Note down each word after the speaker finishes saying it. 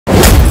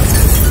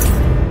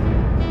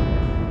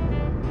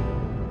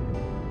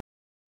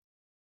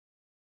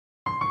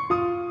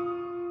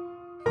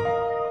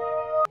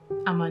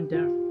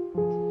Amanda,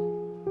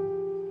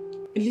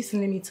 listen,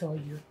 let me tell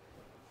you.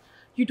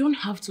 You don't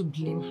have to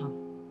blame her.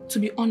 To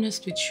be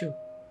honest with you,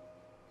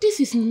 this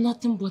is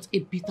nothing but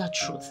a bitter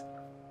truth.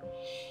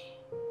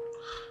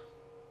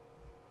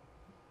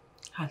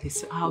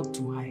 Alice, how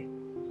do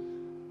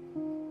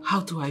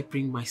I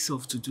bring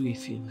myself to do a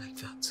thing like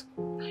that?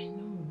 I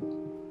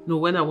know. No,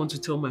 when I want to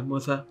tell my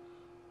mother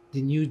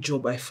the new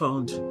job I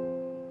found,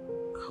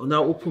 I'll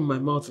now open my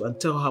mouth and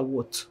tell her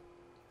what?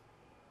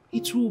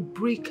 It will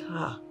break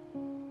her.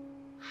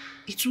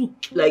 It will,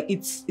 like,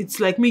 it's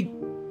like me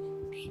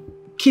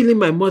killing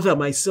my mother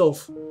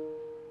myself.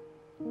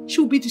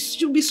 She'll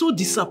be so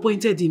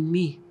disappointed in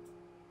me.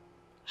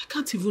 I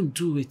can't even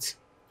do it.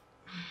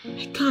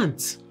 I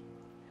can't.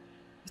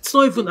 It's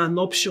not even an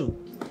option.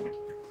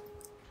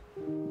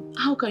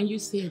 How can you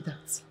say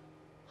that?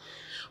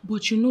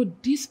 But you know,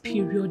 this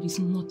period is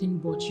nothing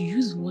but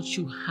use what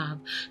you have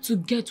to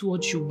get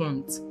what you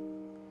want.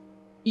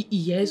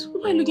 Yes,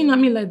 why are you looking at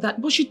me like that?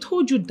 But she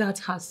told you that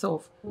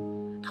herself.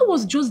 That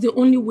was just the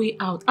only way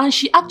out. And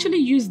she actually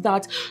used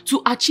that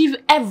to achieve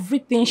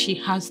everything she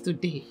has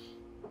today.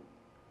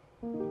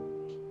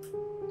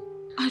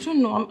 I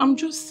don't know, I'm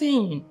just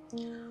saying.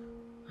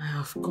 I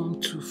have come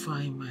too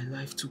far in my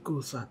life to go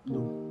that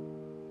low.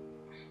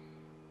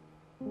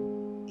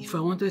 If I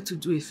wanted to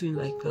do a thing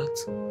like that,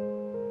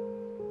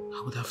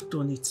 I would have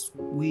done it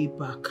way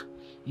back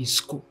in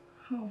school.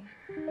 Oh.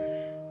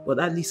 But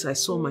at least I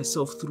saw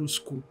myself through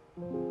school.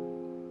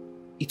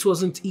 It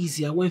wasn't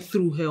easy. I went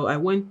through hell.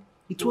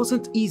 It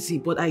wasn't easy,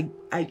 but I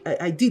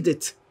did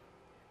it.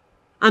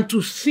 And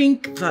to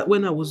think that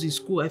when I was in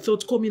school, I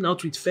thought coming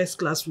out with first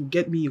class would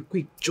get me a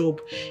quick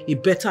job, a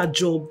better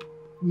job,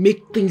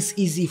 make things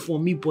easy for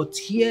me. But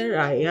here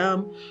I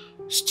am,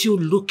 still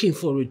looking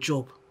for a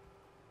job.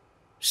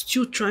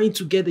 Still trying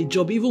to get a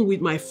job, even with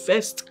my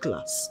first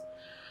class.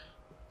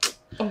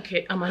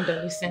 Okay,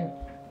 Amanda, listen.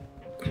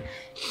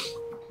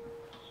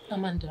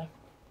 Amanda.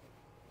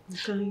 I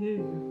can hear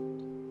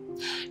you.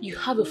 You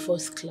have a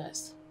first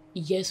class.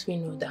 Yes, we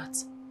know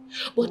that.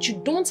 But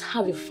you don't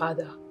have a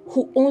father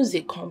who owns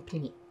a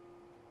company.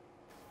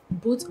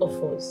 Both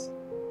of us,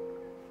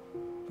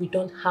 we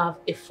don't have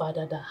a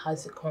father that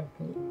has a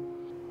company.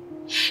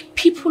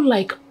 People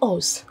like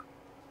us,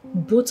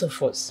 both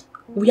of us,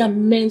 we are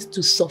meant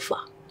to suffer.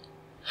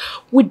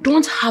 We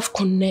don't have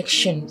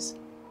connections.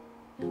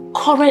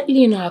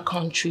 Currently in our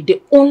country, the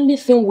only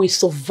thing we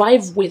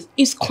survive with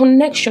is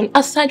connection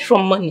aside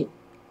from money.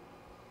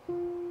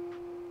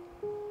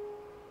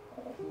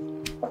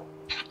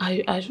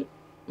 I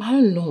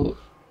don't know.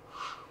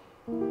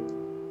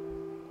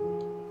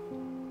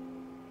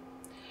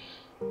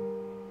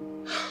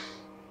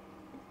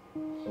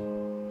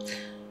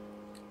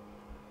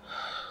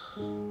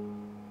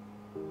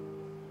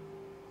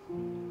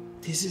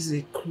 This is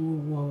a cruel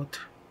world.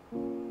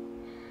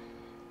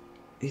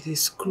 It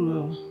is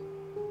cruel.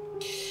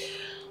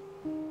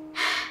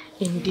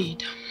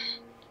 Indeed.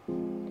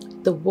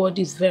 The world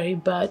is very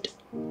bad.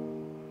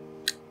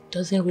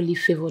 Doesn't really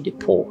favor the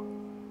poor.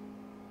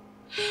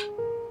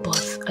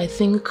 But I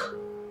think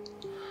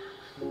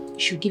you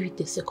should give it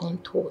a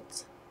second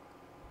thought.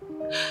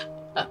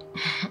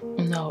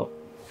 No.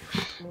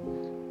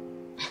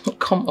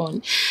 Come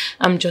on.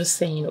 I'm just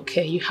saying,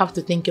 okay? You have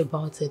to think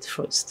about it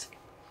first.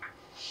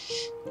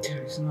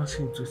 There is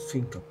nothing to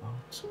think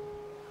about.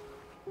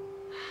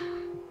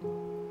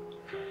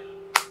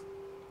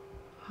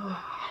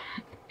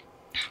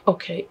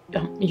 Okay,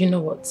 you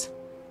know what?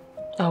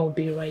 I'll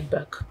be right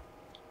back.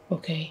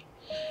 Okay?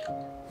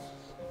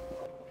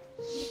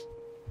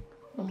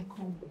 I'm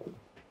coming.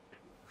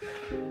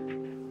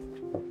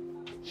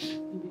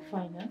 You'll be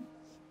fine, huh?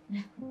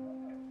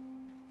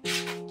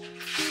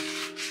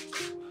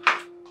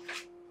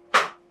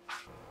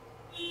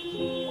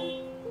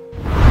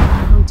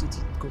 How did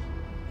it go?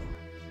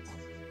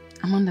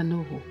 I'm under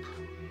no hope.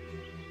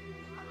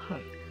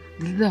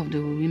 The leader of the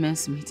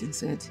women's meeting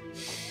said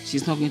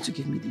she's not going to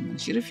give me the money.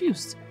 She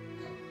refused.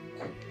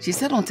 She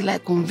said until I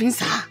convince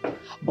her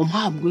on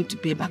how I'm going to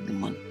pay back the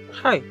money.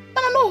 Hi. And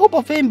I have no hope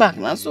of paying back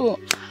now, so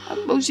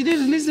she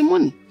didn't release the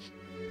money.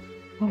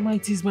 Mama,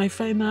 it is my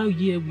final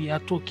year we are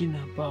talking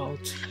about.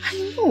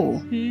 I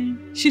know.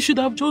 She should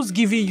have just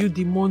given you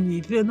the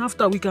money. Then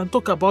after we can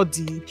talk about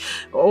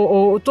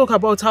or talk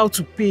about how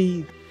to pay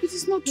it. It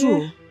is not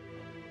true.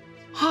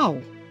 How?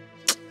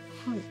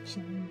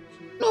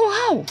 No,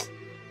 how?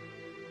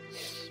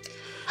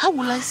 How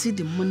will I see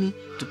the money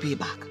to pay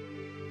back?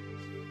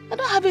 I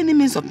don't have any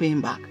means of paying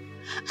back.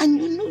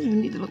 And you know you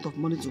need a lot of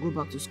money to go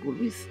back to school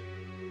with.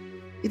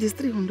 It is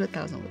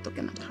 300,000 we're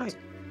talking about.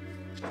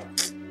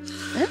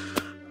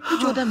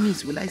 Which other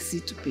means will I see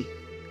to pay?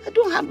 I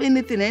don't have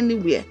anything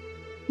anywhere.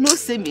 No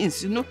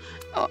savings, you know.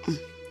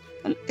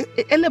 In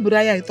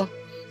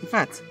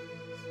fact,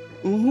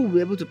 who will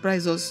be able to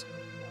price us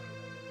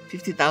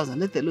 50,000,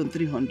 let alone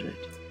 300?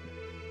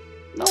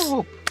 No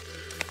hope.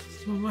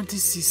 Mama,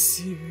 this is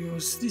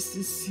serious. This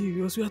is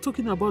serious. We are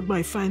talking about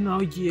my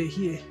final year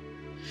here.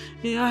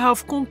 I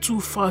have come too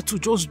far to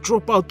just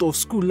drop out of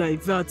school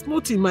like that.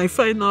 Not in my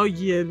final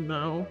year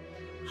now.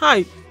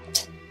 Hi.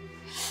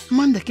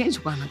 Amanda, can't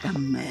you want to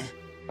man?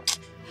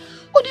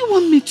 What do you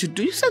want me to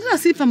do? You said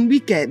as if I'm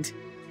wicked.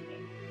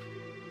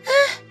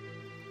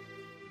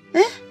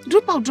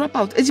 Drop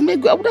out.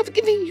 Ejimego, I would have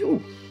given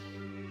you.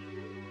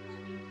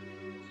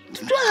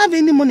 You don't have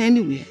any money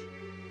anywhere.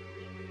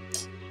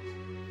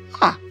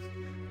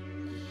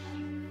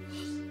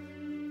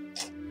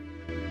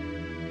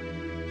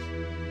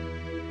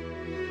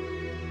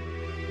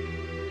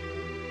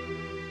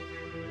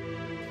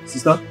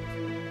 Sister?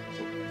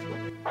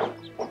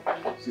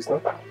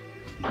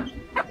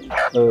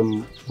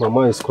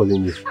 Mama is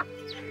calling you.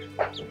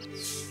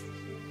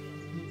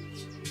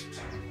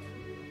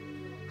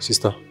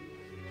 Sister?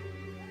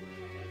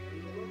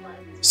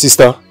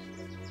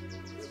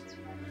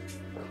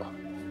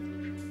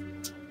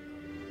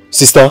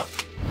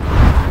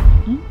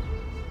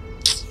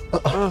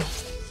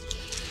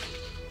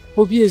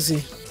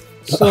 Obieze,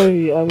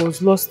 sorry, I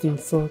was lost in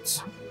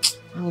thought.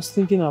 I was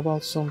thinking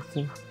about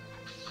something.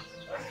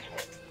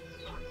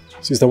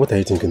 Sister, what are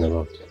you thinking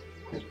about?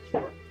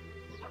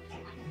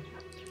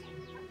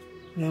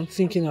 I am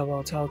thinking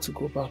about how to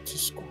go back to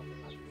school.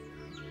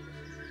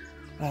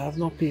 I have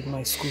not paid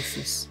my school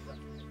fees.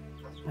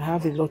 I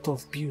have a lot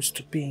of bills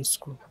to pay in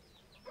school.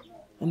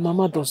 And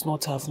Mama does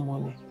not have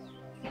money.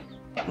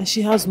 And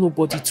she has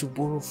nobody to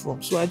borrow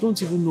from, so I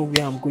don't even know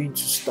where I'm going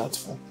to start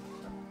from.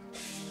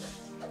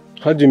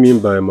 How do you mean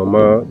by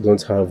Mama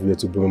don't have where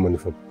to borrow money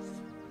from?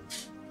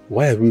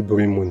 Why are we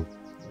borrowing money?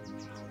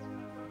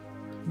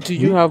 Do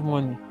you have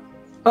money?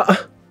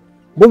 But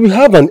we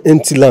have an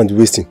empty land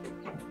wasting.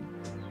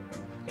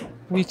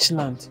 Which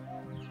land?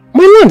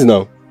 My land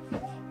now.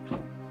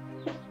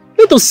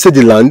 Let us sell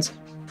the land.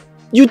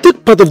 You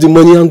take part of the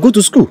money and go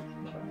to school.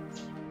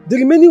 The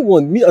remaining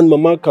one, me and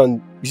Mama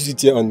can use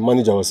it here and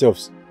manage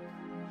ourselves.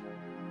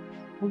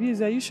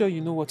 Obieze, are you sure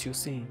you know what you're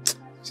saying?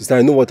 Sister,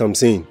 I know what I'm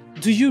saying.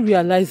 Do you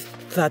realize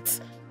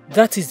that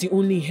that is the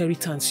only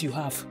inheritance you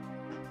have?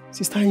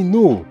 Sister, I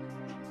know.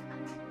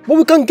 But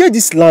we can get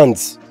this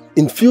land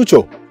in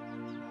future.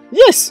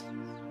 Yes.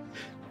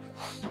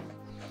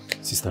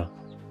 Sister,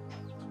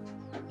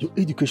 your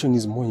education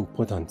is more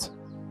important.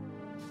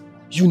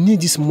 You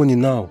need this money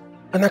now.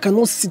 And I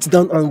cannot sit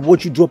down and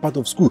watch you drop out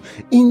of school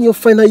in your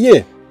final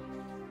year.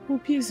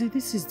 Obieze,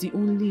 this is the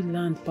only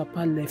land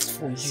Papa left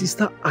for you.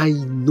 Sister, I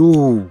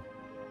know.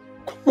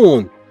 Come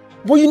on.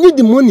 But you need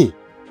the money.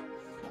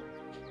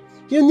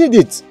 You need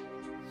it.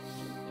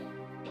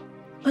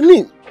 I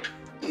mean,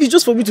 it's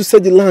just for me to sell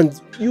the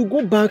land. You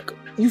go back,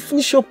 you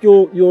finish up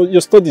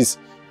your studies.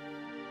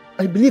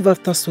 I believe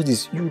after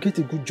studies, you will get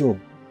a good job.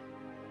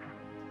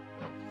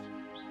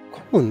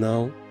 Come on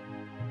now.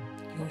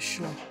 You're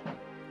sure?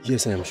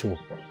 Yes, I am sure.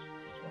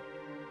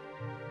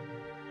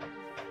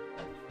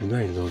 You know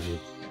I love you.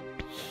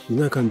 You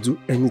know I can do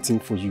anything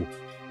for you.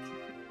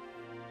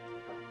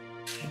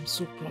 I'm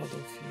so proud of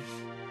you.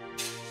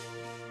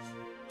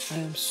 I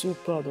am so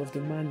proud of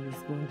the man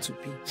you've grown to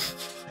be.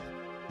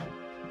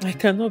 I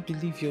cannot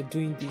believe you're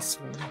doing this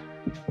for me.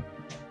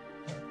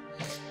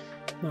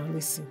 Now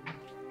listen.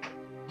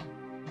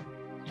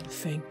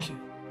 Thank you.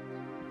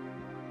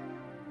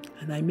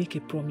 And I make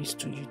a promise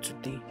to you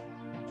today.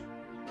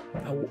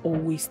 I will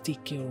always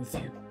take care of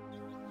you.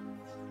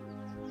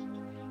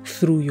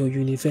 Through your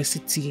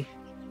university,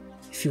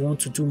 if you want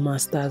to do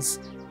masters,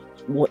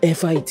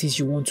 whatever it is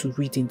you want to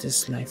read in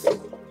this life,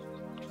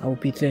 I will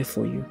be there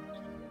for you.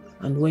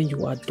 And when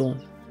you are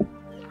done,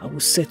 I will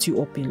set you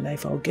up in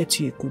life. I will get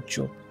you a good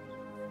job.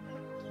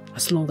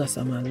 As long as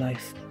I'm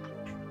alive.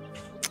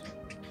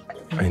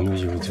 I know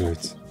you will do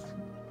it.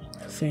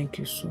 Thank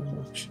you so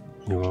much.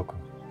 You're welcome.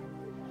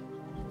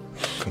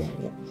 Come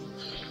on.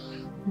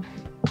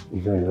 I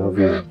love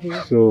you.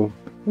 So,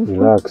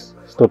 relax.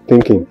 Stop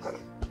thinking.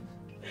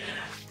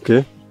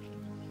 Okay?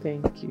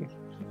 Thank you.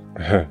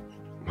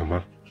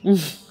 Mama.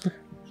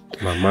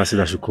 Mama said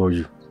I should call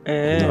you. You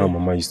know how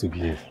Mama used to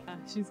behave.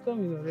 She's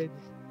coming already.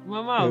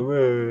 Mama.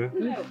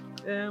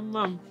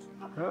 Mom.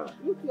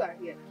 You two are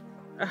here.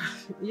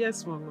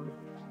 Yes, Mama.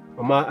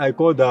 Mama, I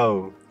called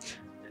her.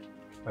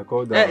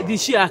 Did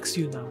she ask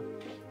you now?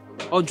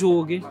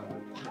 Ojoge?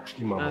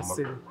 Mama.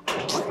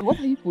 What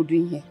are you people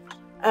doing here?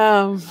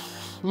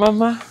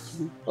 Mama,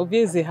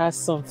 Obieze has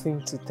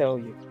something to tell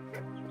you.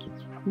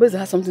 Obieze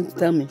has something to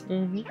tell me?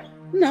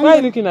 No, why are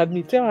you looking at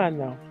me? Tell her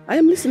now. I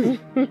am listening.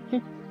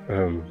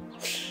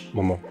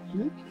 Mama,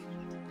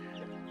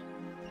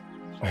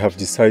 I have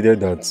decided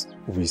that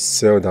we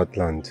sell that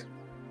land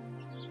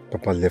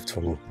Papa left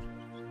for me.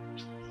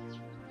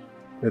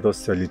 Let us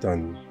sell it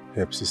and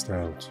help sister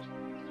out.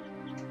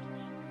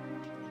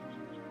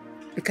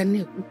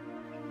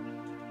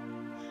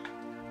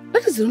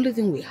 That is the only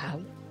thing we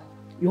have.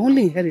 Your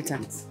only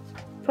inheritance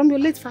from your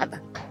late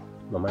father.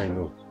 Mama, I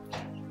know.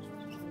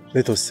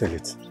 Let us sell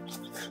it.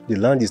 The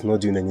land is not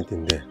doing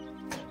anything there.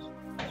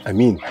 I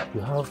mean,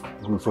 we have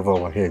roof over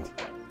our head.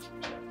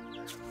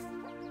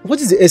 What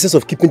is the essence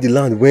of keeping the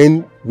land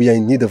when we are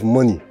in need of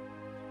money?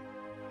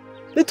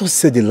 Let us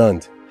sell the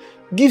land.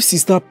 Give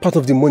sister part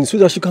of the money so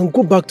that she can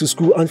go back to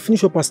school and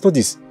finish up her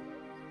studies.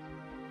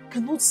 I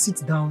cannot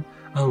sit down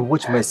and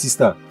watch my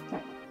sister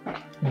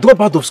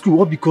drop out of school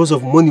all because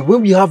of money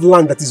when we have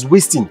land that is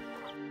wasting.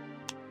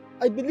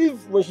 I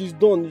believe when she's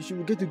done, she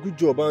will get a good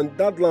job and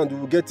that land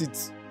will get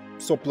its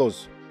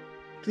surplus.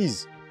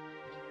 Please.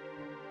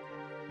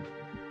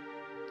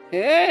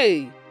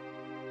 Hey!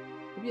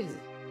 Yes.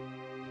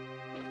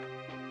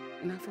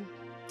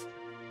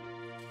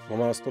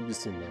 Mama, stop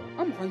this thing now.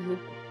 I'm on you.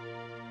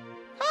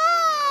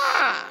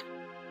 Ah!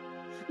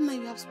 Now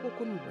you have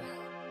spoken well.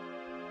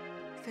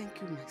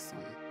 Thank you, my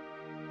son.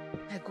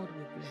 My God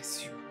will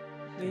bless you.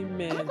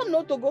 Amen. How come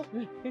not to go?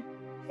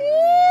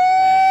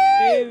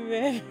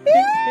 Amen.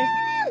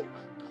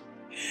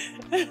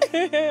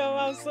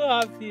 I'm so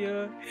happy.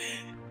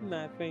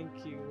 Nah,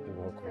 thank you. You're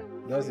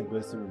welcome. That's the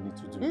best thing we need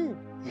to do.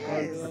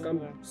 Yes. I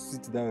can't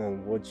sit down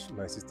and watch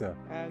my sister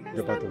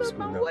drop out of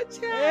school now.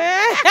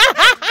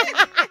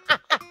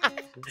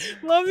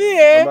 Mommy,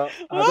 eh? Mama,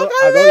 I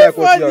don't like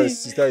what your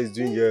sister is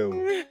doing here.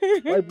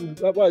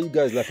 Why are you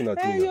guys laughing at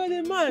me? Hey, you're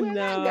the man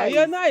now.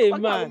 You're not a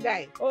man.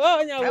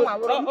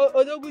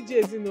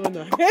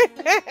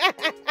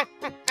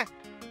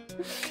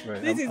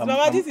 This is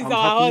Mama, this is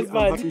our husband.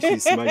 I'm happy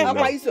she's smiling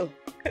now.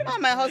 Oh,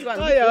 my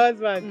husband. Oh, your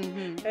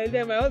husband. And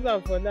then my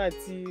husband for that,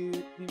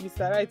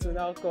 Mr. Right will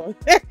now come.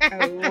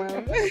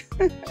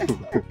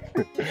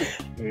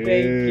 Thank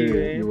you.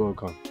 You're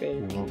welcome.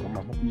 You're welcome.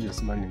 I'm happy you're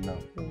smiling now.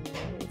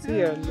 See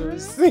your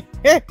nose.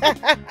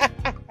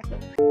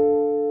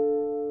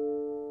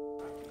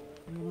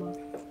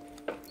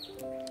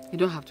 You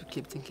don't have to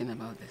keep thinking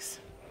about this.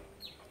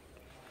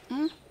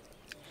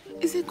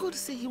 Is it good to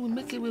say he will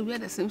make a way where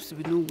there seems to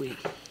be no way?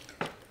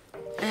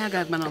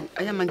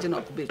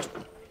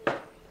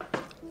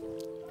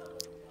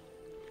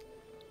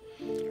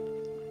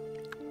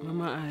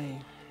 Mama,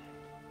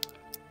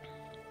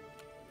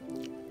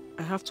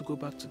 I have to go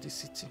back to the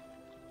city.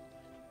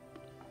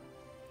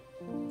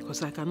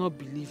 Because I cannot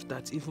believe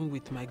that even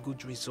with my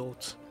good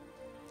results,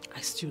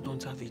 I still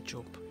don't have a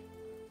job.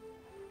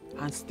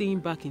 And staying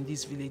back in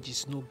this village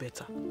is no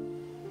better.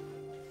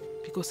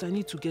 Because I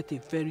need to get a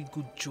very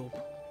good job.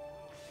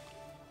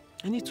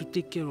 I need to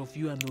take care of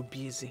you and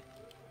Obieze.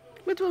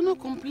 But we're not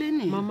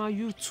complaining. Mama,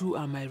 you two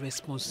are my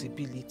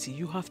responsibility.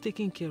 You have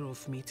taken care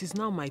of me. It is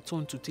now my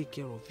turn to take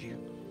care of you.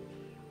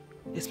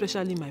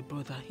 Especially my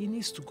brother. He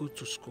needs to go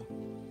to school.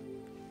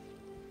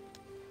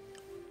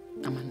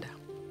 Amanda.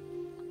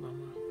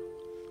 Mama.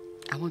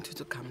 I want you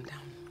to calm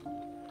down.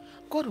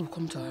 God will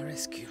come to our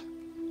rescue.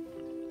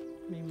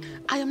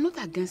 Amen. I am not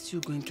against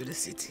you going to the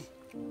city.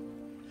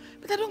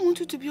 But I don't want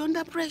you to be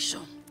under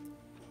pressure.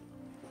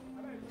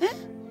 Eh?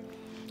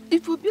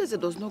 If Obieze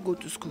does not go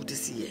to school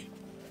this year,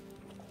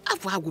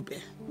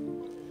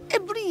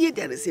 every year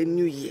there is a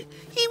new year.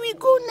 He will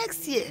go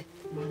next year.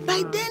 Mama.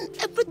 By then,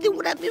 everything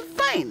would have been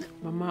fine.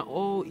 Mama,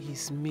 all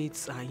his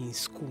mates are in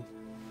school.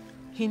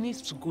 He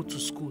needs to go to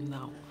school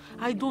now.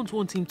 I don't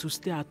want him to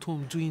stay at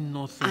home doing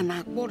nothing. And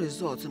at what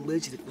results in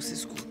which he goes to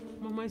school?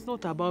 Mama, it's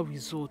not about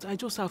results. I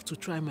just have to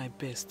try my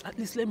best. At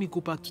least let me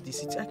go back to the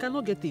city. I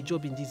cannot get a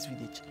job in this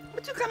village.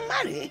 But you can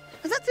marry.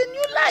 That's a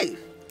new life.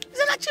 It's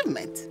an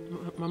achievement.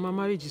 Mama,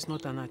 marriage is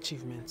not an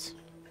achievement.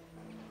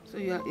 So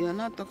you're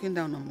not talking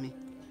down on me?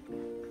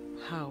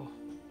 How?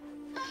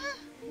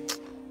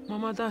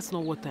 Mama, that's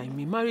not what I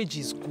mean. Marriage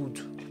is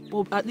good.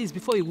 But at least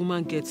before a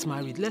woman gets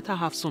married, let her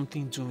have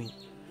something doing.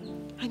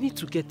 I need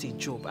to get a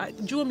job.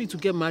 Do you want me to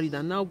get married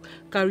and now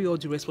carry all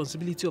the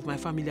responsibility of my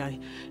family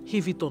and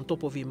heave it on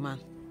top of a man?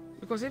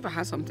 Because if I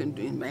had something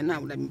doing by now, I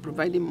would have been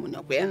providing money.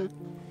 Okay?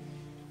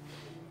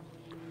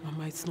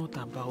 Mama, it's not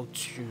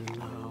about you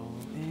now.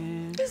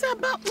 It's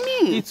about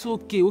me. It's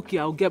okay. Okay,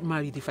 I'll get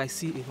married if I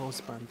see a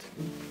husband.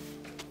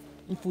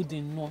 Put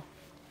in more.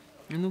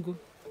 You know, go.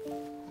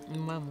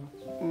 Mama.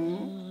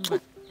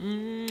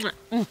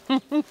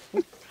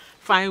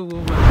 Fine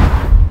woman.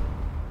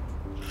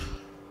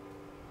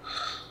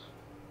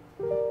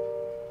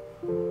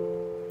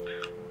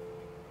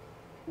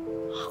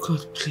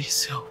 God,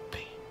 please help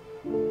me.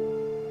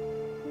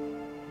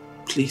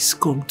 Please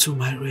come to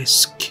my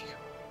rescue.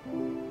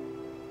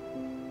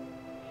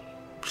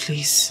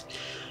 Please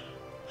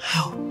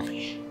help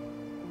me.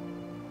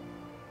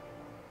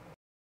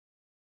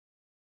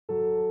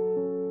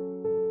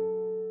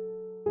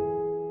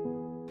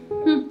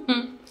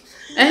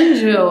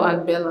 Angel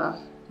and Bella.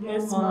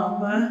 Yes,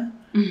 Mama.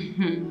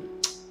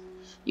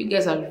 You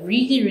guys are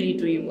really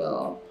doing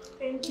well.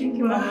 Thank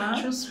you,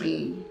 Mama. Trust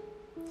me.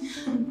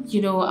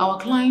 You know, our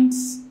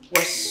clients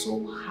were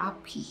so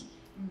happy.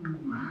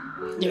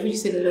 They really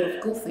said a lot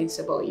of good things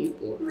about you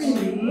both.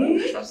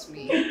 Really? Trust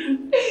me.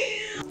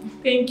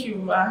 Thank you,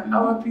 Ma.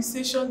 Our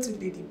appreciation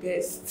today the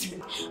best.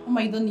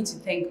 Mama, you don't need to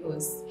thank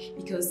us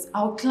because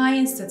our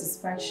client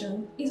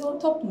satisfaction is on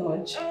top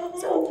notch.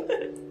 So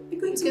we're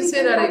going to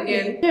say that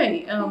again.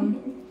 Hey,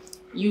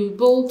 you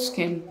both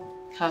can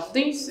have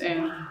this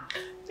and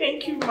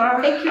thank you, Ma.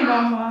 Thank you,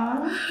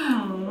 Mama.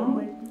 Oh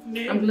my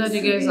goodness. I'm glad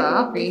you guys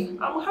are happy.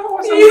 I'm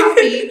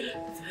happy.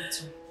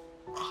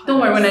 Don't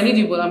worry, when I need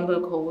you, but I'm gonna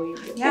call you.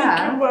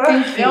 Yeah,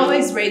 Thank we're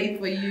always ready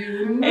for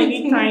you.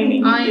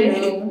 Anytime. I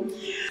know.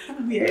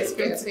 Yes,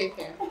 Take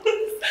care.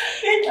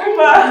 Thank you,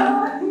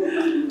 ma.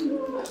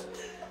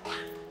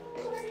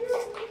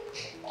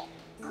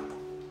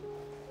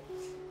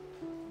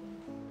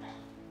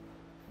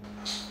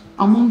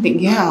 Among the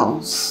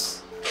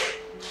girls,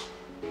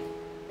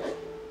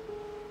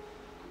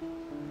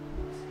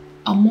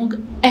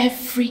 among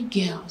every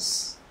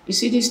girls, you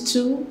see these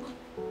two,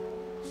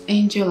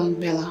 Angel and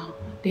Bella,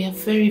 they are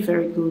very,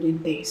 very good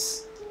in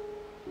this.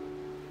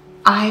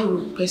 I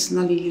will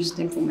personally use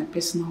them for my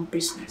personal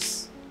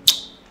business.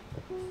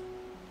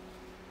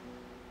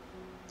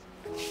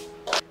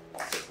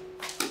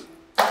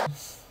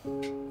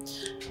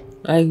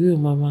 I will,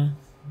 Mama.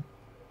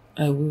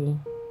 I will.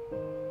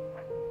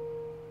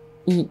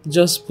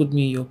 Just put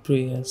me in your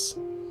prayers.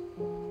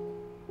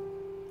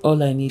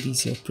 All I need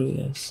is your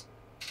prayers.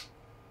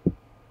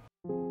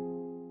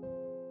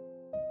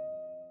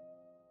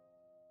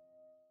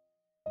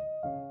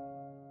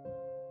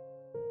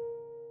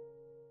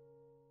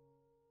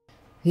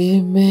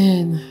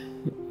 Amen.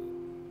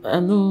 I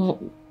know.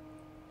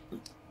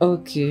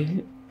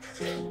 Okay.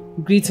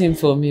 Greet him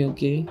for me,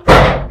 okay?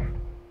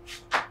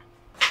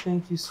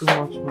 Thank you so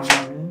much,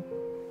 Mama.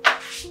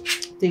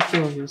 Take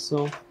care of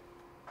yourself.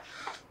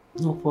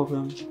 No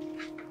problem.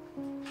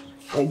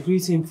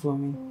 Greet him for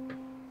me.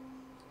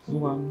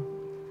 One.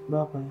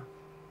 Bye-bye.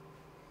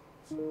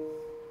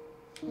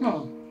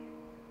 Oh.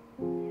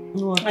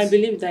 What? I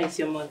believe that is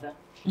your mother.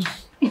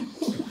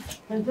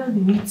 My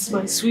darling, it's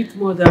my sweet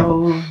mother.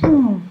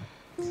 Oh.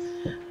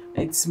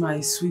 It's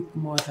my sweet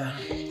mother.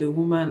 The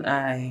woman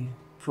I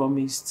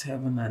promised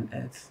heaven and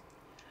earth.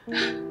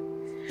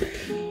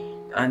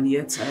 And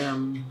yet I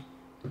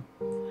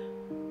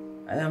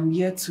am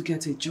yet to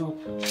get a job.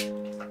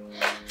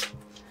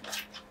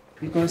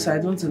 Because I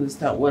don't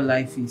understand what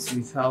life is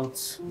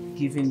without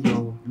giving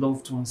your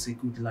loved ones a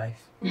good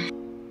life.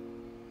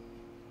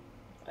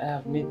 I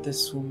have made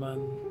this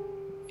woman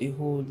a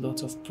whole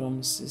lot of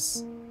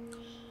promises.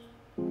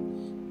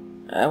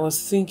 I was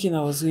thinking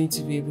I was going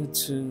to be able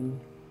to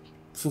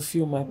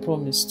fulfill my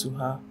promise to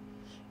her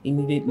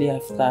immediately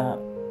after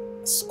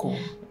school.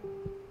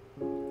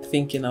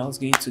 Thinking I was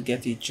going to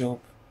get a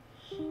job,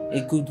 a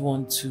good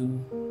one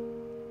to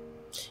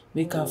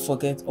make her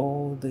forget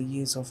all the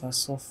years of her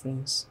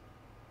sufferings.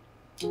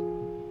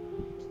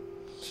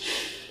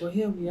 But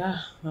here we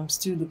are. I'm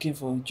still looking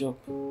for a job.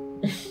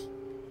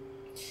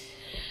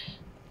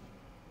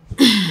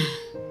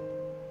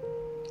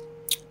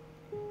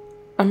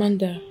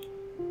 Amanda.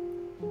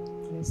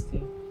 Yes,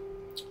 dear.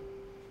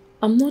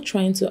 I'm not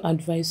trying to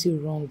advise you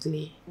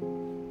wrongly,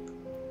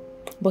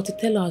 but to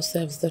tell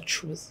ourselves the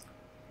truth,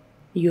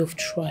 you've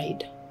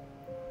tried.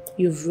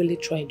 You've really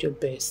tried your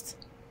best.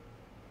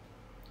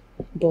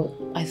 But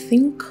I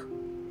think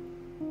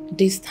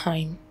this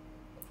time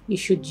you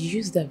should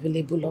use the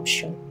available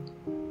option.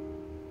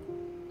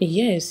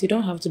 Yes, you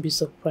don't have to be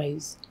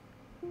surprised.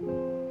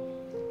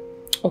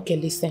 Okay,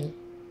 listen.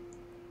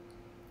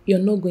 You're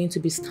not going to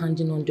be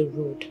standing on the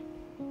road.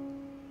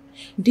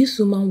 This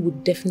woman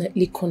would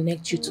definitely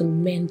connect you to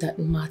men that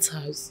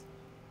matters.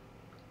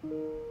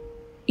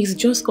 It's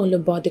just all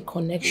about the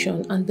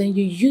connection, and then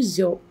you use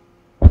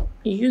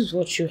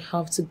what you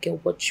have to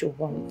get what you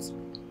want.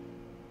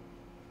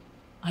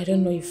 I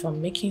don't know if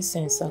I'm making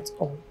sense at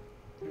all.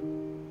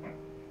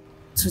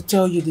 To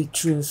tell you the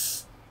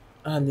truth,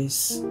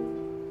 Alice,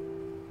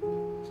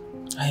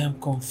 I am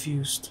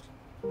confused.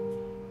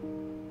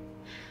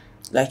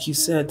 Like you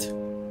said,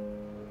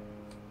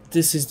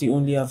 this is the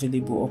only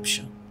available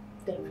option.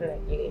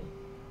 Definitely.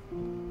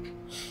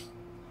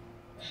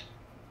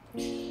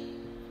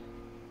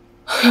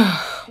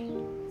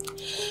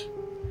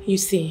 You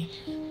see,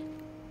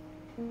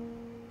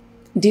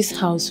 this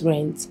house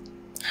rent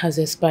has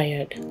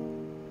expired.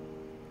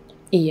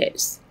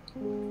 Yes.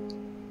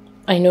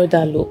 I know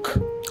that look,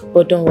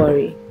 but don't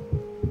worry.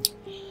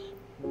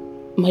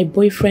 My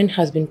boyfriend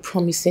has been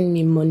promising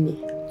me money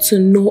to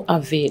no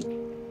avail.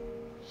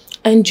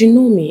 And you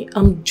know me,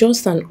 I'm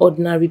just an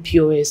ordinary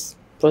POS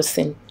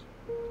person.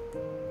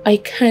 I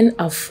can't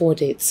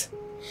afford it.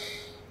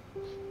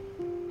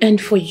 And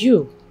for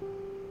you,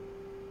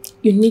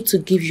 you need to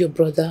give your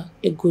brother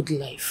a good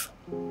life.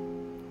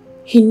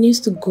 He needs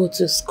to go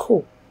to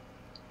school.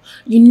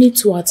 You need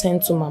to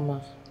attend to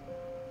Mama.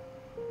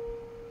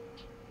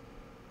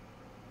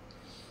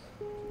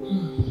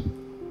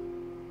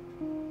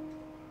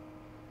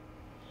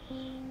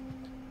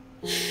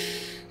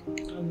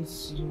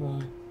 Alice,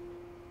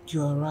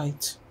 you are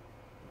right.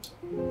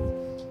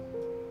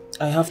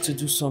 I have to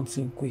do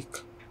something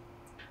quick.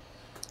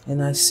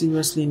 And I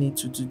seriously need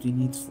to do the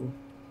needful.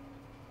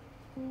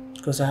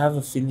 Because I have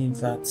a feeling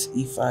that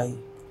if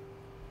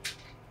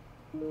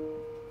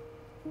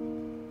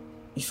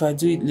I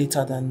do it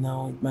later than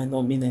now, it might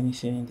not mean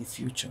anything in the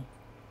future.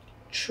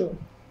 True.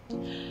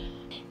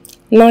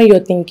 Now you're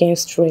thinking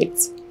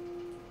straight.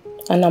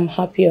 And I'm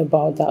happy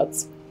about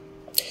that.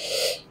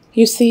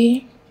 You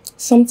see,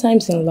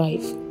 sometimes in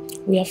life,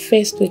 we are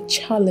faced with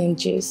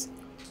challenges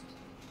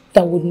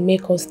that would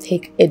make us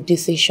take a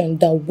decision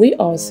that we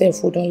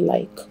ourselves wouldn't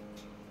like.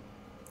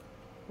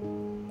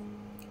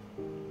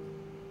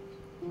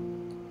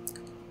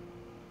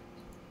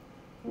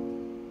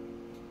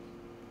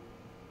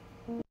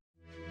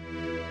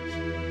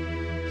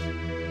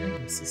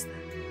 sister.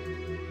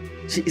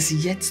 She is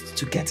yet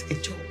to get a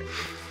job.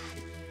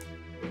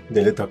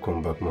 Then let her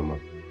come back, Mama.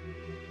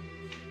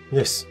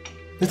 Yes,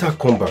 let her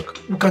come back.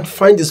 We can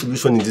find a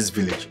solution in this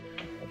village.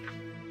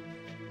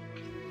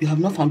 You have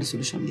not found the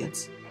solution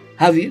yet,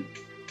 have you?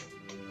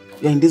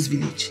 You're in this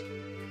village.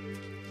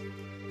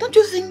 Don't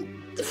you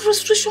think the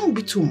frustration will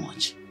be too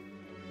much?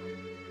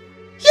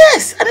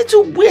 Yes, I need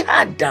to weigh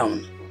her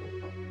down.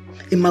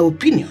 In my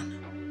opinion,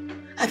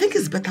 I think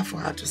it's better for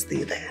her to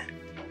stay there.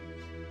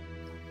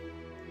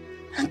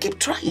 And keep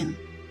trying.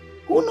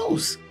 Who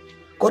knows?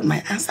 God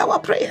might answer our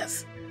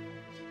prayers.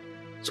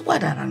 So why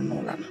that I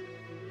know that?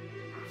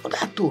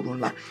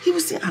 He will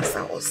still answer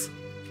us.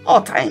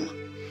 All time.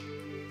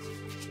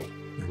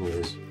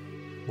 Yes,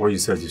 what you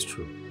said is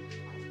true.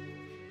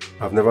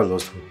 I've never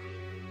lost hope.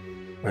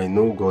 I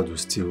know God will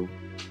still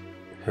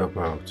help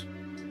her out.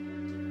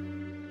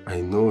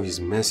 I know His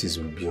mercies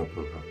will be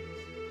upon her.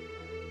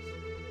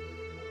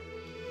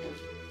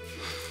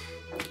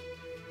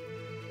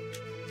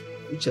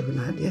 Whichever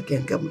idea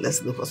can come,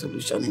 let's look for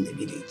solution in the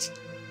village.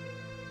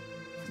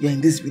 You're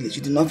in this village,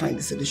 you did not find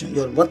the solution.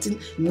 You're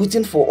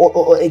waiting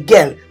for a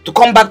girl to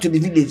come back to the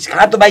village.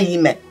 Can't buy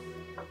email.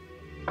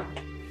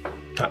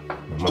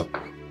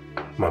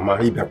 Mama,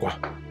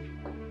 Ibekwa.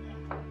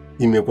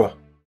 Imekwa.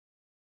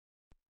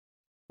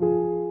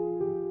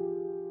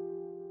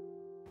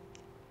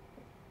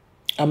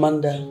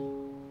 Amanda.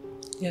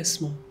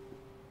 Yes, ma'am.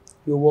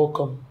 You're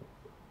welcome.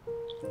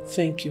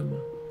 Thank you,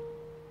 ma'am.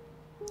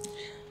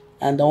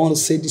 And I want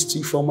to say this to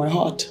you from my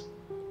heart.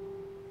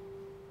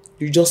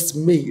 You just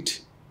made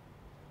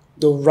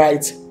the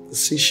right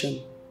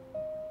decision.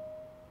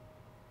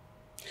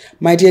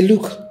 My dear,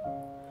 look,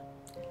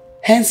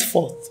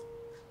 henceforth,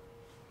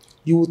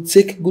 you will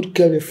take good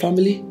care of your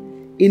family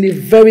in a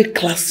very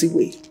classy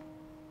way.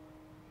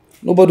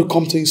 Nobody will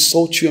come to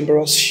insult you,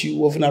 embarrass you,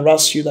 or even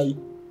harass you that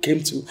you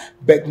came to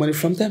beg money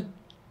from them.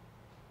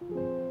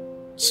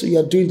 So you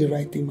are doing the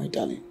right thing, my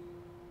darling.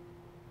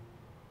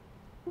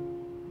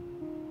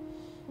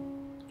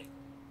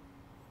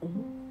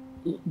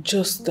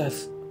 Just that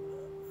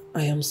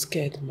I am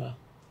scared, ma.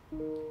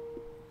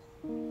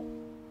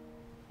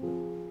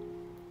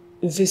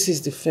 This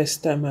is the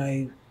first time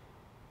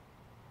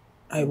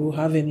I will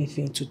have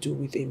anything to do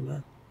with a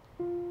man.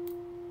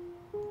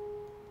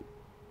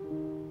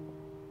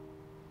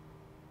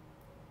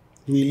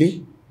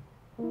 Really?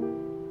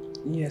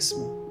 Yes,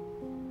 ma'am.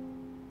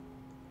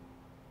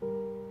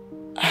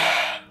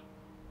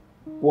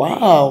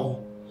 Wow.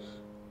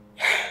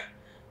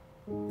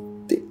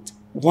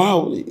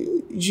 Wow.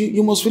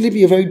 You must really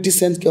be a very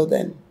decent girl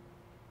then.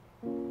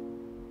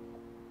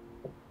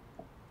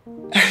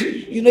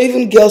 You know,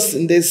 even girls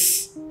in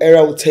this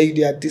era will tell you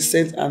they are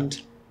decent and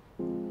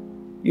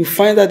you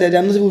find out that they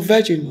are not even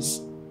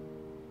virgins.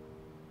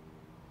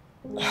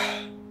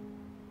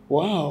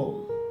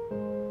 Wow.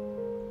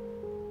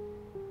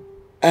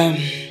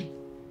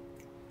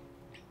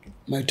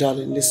 My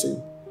darling,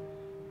 listen.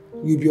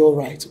 You'll be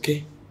alright,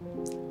 okay?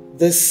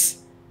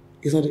 This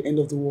is not the end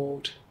of the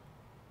world.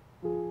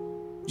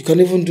 You can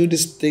even do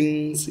these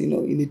things, you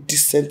know, in a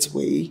decent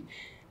way.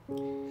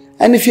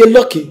 And if you're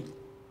lucky,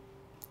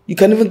 you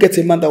can even get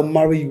a man that will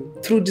marry you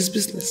through this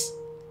business.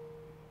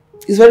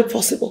 It's very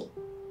possible.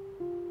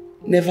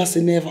 Never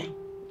say never.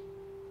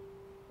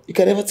 You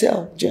can never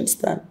tell, do you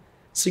understand?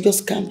 So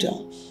just calm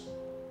down.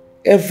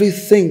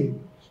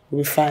 Everything will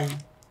be fine.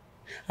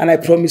 And I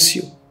promise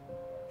you,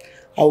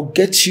 I will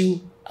get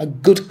you a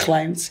good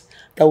client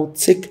that will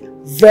take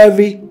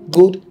very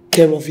good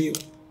care of you.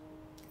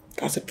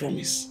 That's a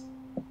promise.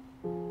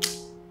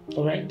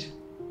 Alright?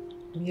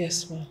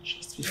 Yes, ma'am.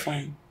 Just be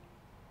fine.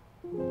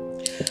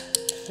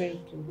 Thank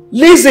you.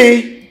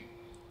 Lizzie!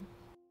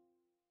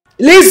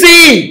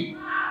 Lizzie!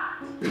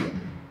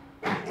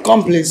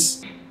 Come,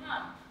 please.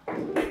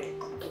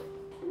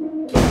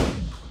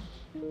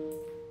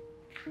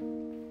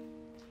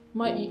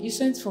 Ma, you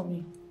sent for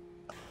me.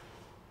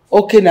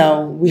 Okay,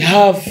 now we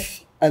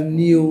have a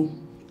new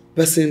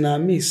person in our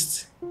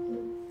midst.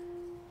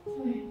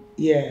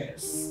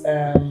 Yes.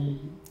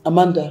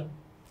 Amanda,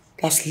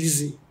 that's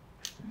Lizzie.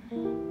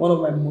 One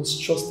of my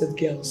most trusted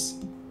girls.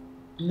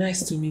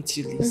 Nice to meet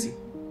you, Lizzie.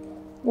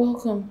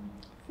 Welcome.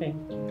 Thank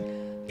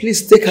you.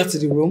 Please take her to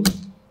the room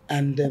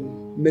and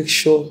make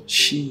sure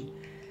she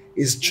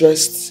is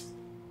dressed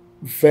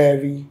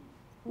very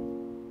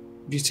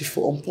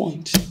beautiful, on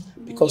point,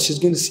 because she's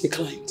going to see a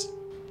client.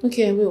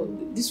 Okay, I will.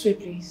 This way,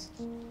 please.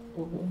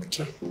 Oh,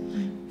 okay.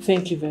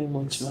 Thank you very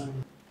much,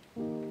 ma'am.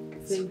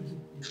 Thank you.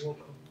 You're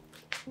welcome.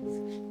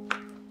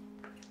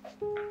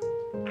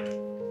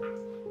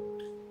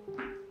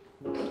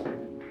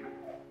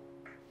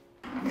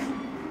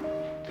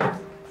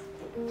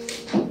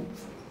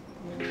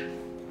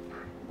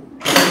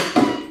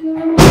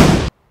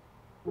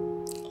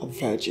 A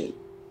virgin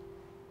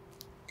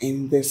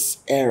in this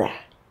era.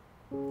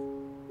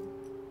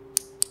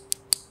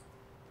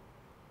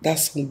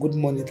 That's some good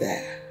money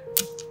there.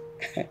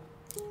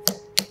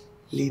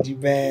 Lady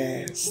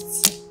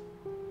Best.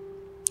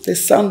 The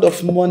sound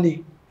of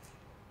money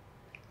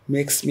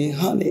makes me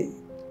honey.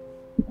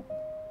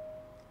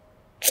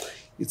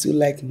 You too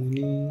like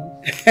money.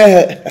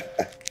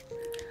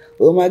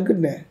 Oh my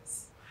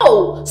goodness.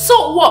 Oh,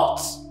 so what?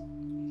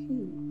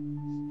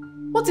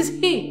 What is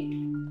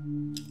he?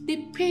 They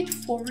paid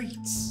for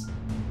it.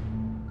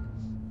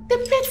 They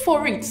paid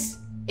for it.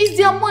 It's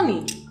their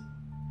money.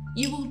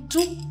 You will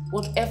do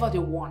whatever they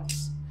want.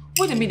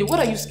 Wait a minute, what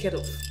are you scared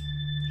of?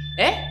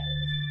 Eh?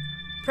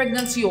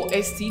 Pregnancy or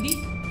STD?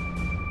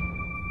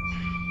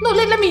 No,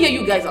 let me hear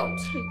you guys out.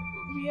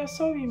 We are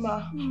sorry,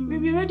 ma. We'll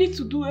be ready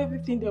to do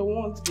everything they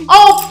want.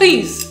 Oh,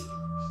 please!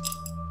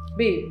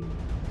 Babe,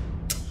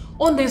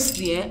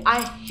 honestly,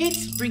 I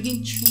hate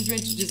bringing children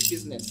to this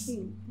business.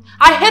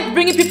 I hate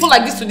bringing people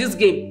like this to this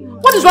game.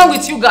 What is wrong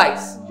with you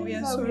guys? We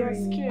are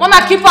sorry.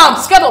 Mama, keep on.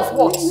 Scared of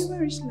what?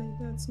 Never reach like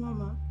that,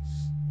 Mama.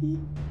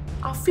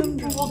 I'll feel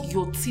plug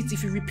your teeth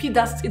if you repeat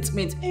that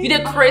statement. You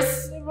dey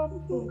craze?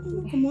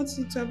 Come on,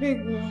 it. I beg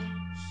you.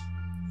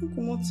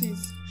 Come on, it.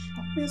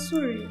 We are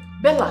sorry.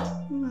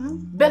 Bella.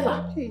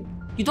 Bella. Hey.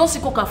 You don't see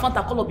Coke and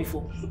Fanta color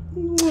before.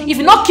 If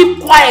you not keep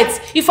quiet,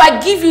 if I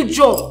give you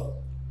job.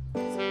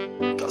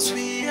 Cause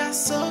we are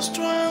so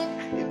strong.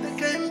 If they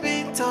can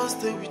beat us,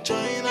 they will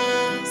join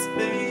us,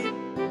 baby.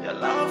 Your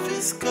love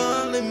is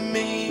calling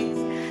me.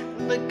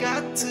 And I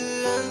got to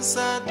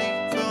answer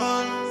the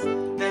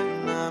call.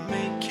 Then I'll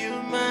make you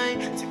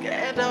mine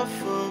together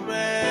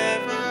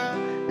forever.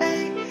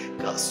 Hey,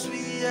 cause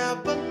we are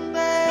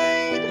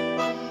bonded,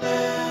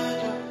 bonded.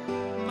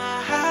 My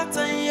heart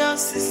and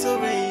yours is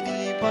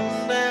already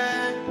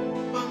bonded,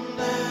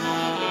 bonded.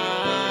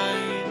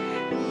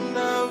 And I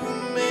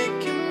will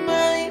make you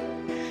mine.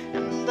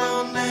 And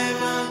I'll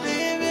never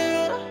leave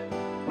you.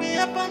 We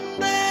are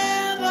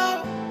bonded,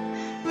 oh.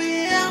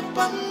 We are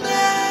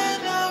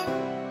bonded, oh.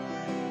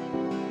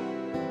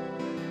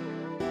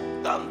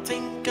 Don't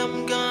think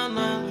I'm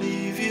gonna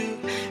leave you.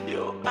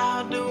 You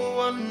are the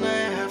one I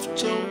have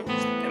chosen,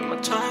 and my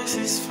choice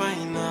is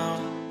final.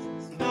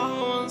 No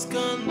one's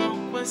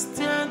gonna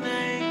question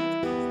it.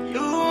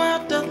 You are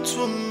that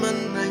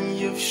woman, and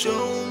you've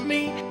shown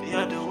me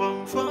you're the one.